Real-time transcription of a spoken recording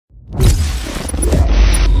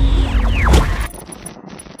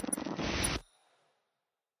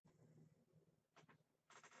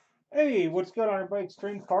Hey, what's going on, everybody?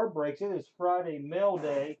 Extreme Card Breaks. It is Friday mail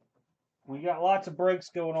day. We got lots of breaks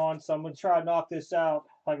going on, so I'm going to try to knock this out,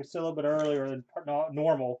 like I said, a little bit earlier than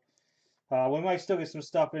normal. We might still get some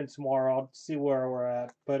stuff in tomorrow. I'll see where we're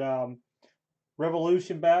at. But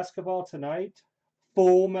Revolution basketball tonight.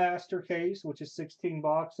 Full master case, which is 16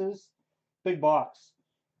 boxes. Big box.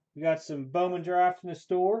 We got some Bowman draft in the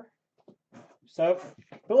store. But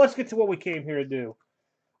let's get to what we came here to do.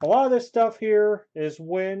 A lot of this stuff here is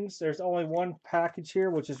wins. There's only one package here,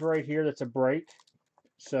 which is right here. That's a break.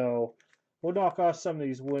 So we'll knock off some of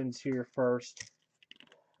these wins here first.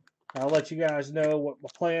 I'll let you guys know what my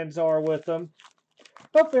plans are with them.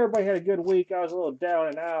 Hope everybody had a good week. I was a little down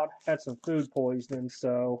and out. Had some food poisoning,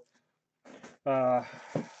 so uh,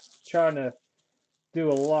 trying to do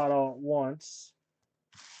a lot all at once.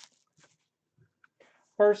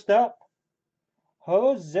 First up,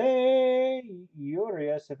 Jose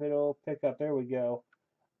Urias, if it'll pick up. There we go.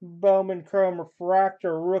 Bowman Chrome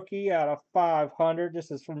Refractor rookie out of 500.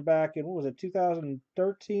 This is from back in, what was it,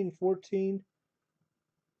 2013, 14?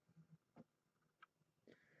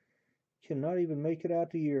 Cannot even make it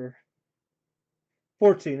out the year.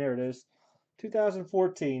 14, there it is.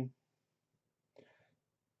 2014.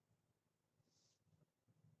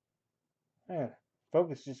 Man,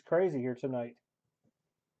 focus is crazy here tonight.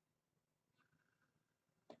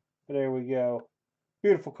 But there we go.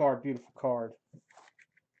 Beautiful card, beautiful card.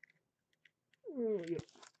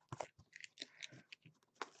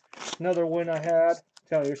 Another win I had.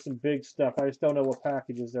 Tell you, there's some big stuff. I just don't know what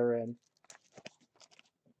packages they're in.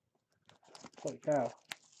 Holy cow.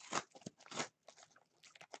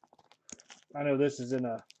 I know this is in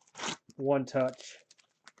a one touch.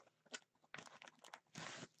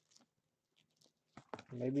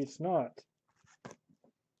 Maybe it's not.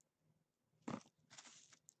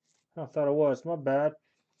 I thought it was. My bad.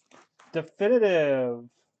 Definitive.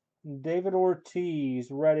 David Ortiz,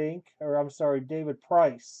 red ink. Or I'm sorry, David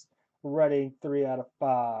Price, red ink, 3 out of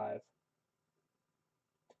 5.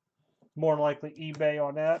 More than likely eBay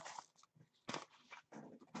on that.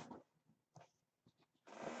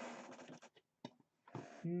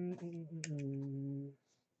 Don't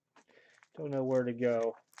know where to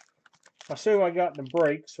go. I'll show you what I got in the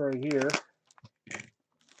breaks right here.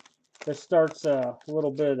 This starts a little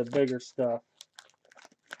bit of the bigger stuff.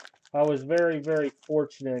 I was very, very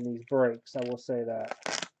fortunate in these breaks. I will say that.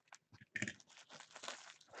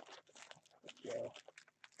 Yeah.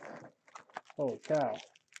 Holy cow.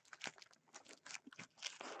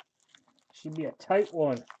 Should be a tight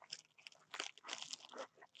one.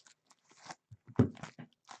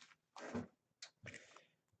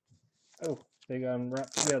 Oh, they got them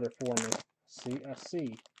wrapped together for me. See, I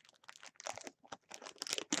see.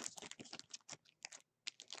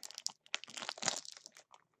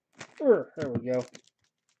 There we go.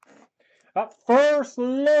 Up first,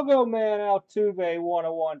 Logo Man Altuve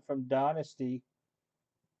 101 from Dynasty.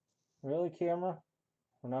 Really, camera?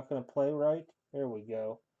 We're not going to play right? There we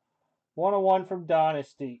go. 101 from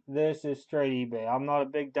Dynasty. This is straight eBay. I'm not a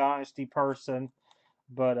big Dynasty person,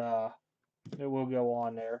 but it will go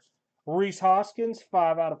on there. Reese Hoskins,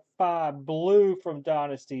 5 out of 5. Blue from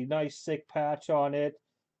Dynasty. Nice sick patch on it.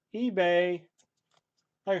 eBay.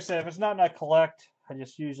 Like I said, if it's not in I collect, I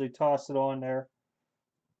just usually toss it on there.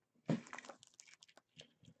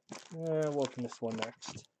 We'll open this one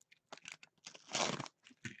next.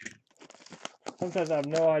 Sometimes I have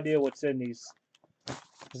no idea what's in these.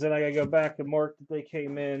 Because then I gotta go back and mark that they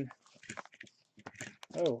came in.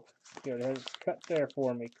 Oh, good. It's cut there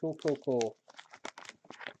for me. Cool, cool, cool.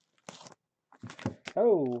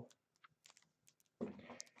 Oh.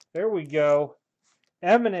 There we go.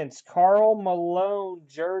 Eminence, Karl Malone,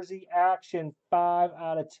 jersey action, 5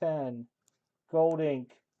 out of 10. Gold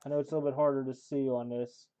ink. I know it's a little bit harder to see on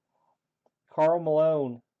this. Karl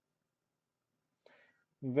Malone.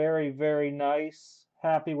 Very, very nice.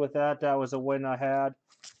 Happy with that. That was a win I had.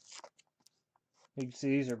 You can see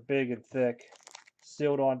these are big and thick.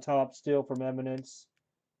 Sealed on top still from Eminence.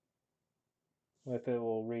 If it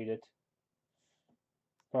will read it.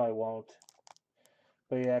 Probably won't.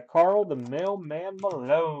 But yeah, Karl the Mailman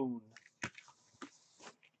Malone.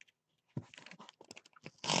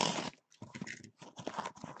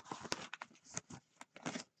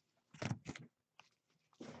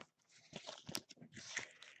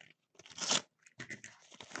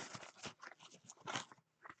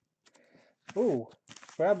 Ooh,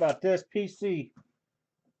 how about this PC?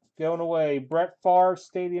 Going away. Brett Favre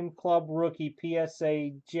Stadium Club rookie PSA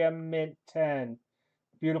Gem Mint 10.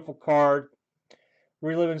 Beautiful card.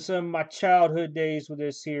 Reliving some of my childhood days with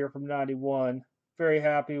this here from 91. Very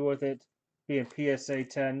happy with it being PSA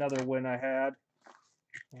 10. Another win I had.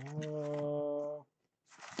 No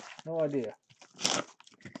idea.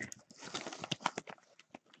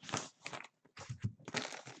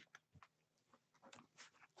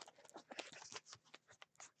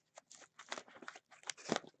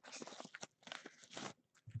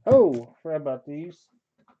 Oh, forgot about these.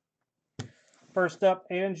 First up,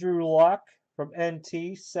 Andrew Luck from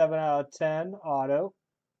NT, 7 out of 10, auto.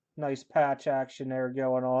 Nice patch action there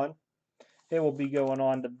going on. It will be going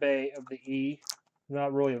on the Bay of the E.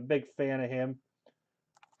 Not really a big fan of him.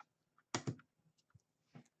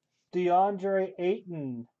 DeAndre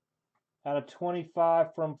Ayton out of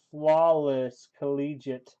 25 from Flawless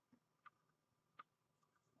Collegiate.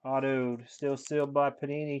 Autoed. Still sealed by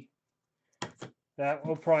Panini. That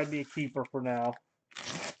will probably be a keeper for now.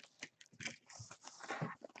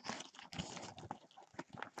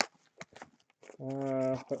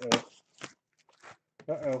 Uh-oh.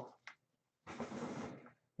 Uh-oh.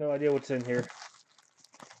 No idea what's in here.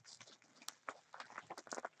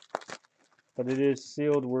 But it is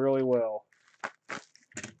sealed really well.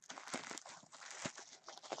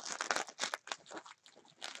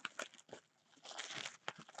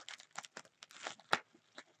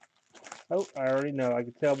 Oh, I already know. I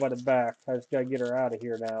can tell by the back. I just got to get her out of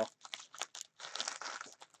here now.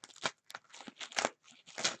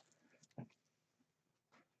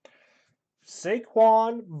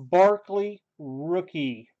 Saquon Barkley,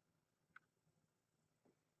 rookie.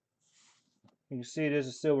 You can see it is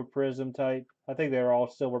a silver prism type. I think they're all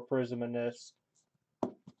silver prism in this.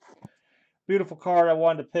 Beautiful card. I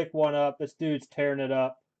wanted to pick one up. This dude's tearing it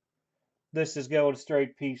up. This is going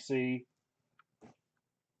straight PC.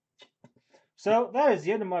 So that is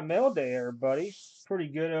the end of my mail day, everybody. Pretty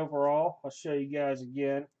good overall. I'll show you guys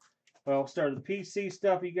again. Well, start with the PC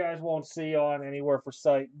stuff you guys won't see on anywhere for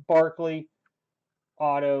site. Barkley,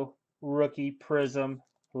 auto, rookie, prism.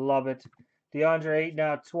 Love it. DeAndre Ayton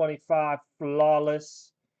now 25,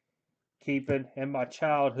 flawless. Keeping in my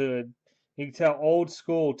childhood. You can tell old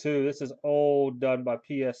school too. This is old, done by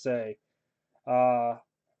PSA.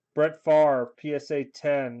 Brett Favre, PSA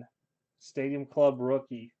 10, Stadium Club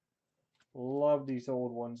rookie. Love these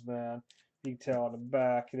old ones, man. You can tell on the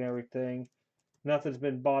back and everything. Nothing's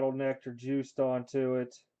been bottlenecked or juiced onto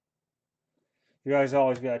it. You guys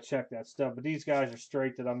always got to check that stuff. But these guys are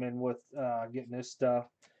straight that I'm in with getting this stuff.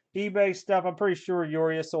 eBay stuff, I'm pretty sure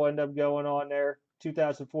Urias will end up going on there.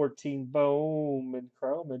 2014 Boom and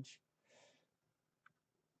Chromage.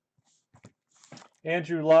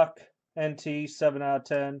 Andrew Luck, NT, 7 out of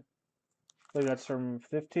 10. I believe that's from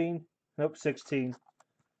 15. Nope, 16.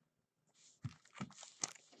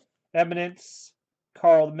 Eminence,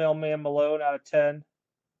 Carl the Mailman Malone, out of 10.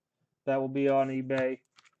 That will be on eBay.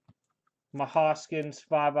 Mahoskins,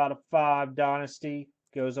 5 out of 5. Dynasty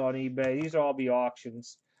goes on eBay. These will all be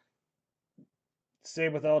auctions.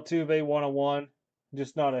 Same with Altuve, 101.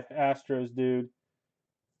 Just not an Astros dude.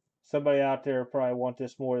 Somebody out there probably want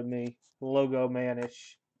this more than me. Logo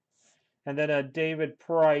manish. And then a David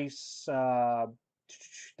Price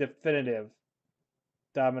definitive.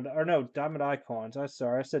 Diamond Icons. I'm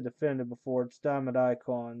sorry, I said definitive before. It's Diamond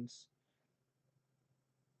Icons.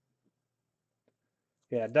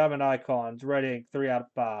 Yeah, Diamond Icons. Red ink, 3 out of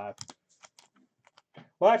 5.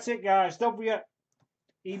 Well, that's it, guys. Don't forget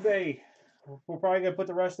eBay. We're probably going to put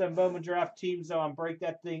the rest of them Bowman Draft teams on. Break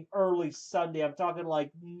that thing early Sunday. I'm talking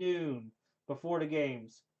like noon before the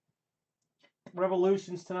games.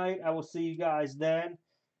 Revolutions tonight. I will see you guys then.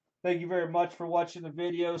 Thank you very much for watching the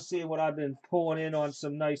video, seeing what I've been pulling in on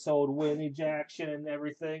some nice old wintage action and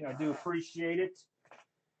everything. I do appreciate it.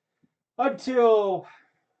 Until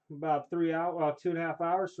about 2.5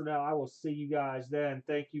 hours from now, I will see you guys then.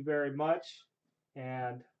 Thank you very much,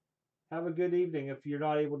 and have a good evening if you're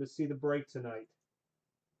not able to see the break tonight.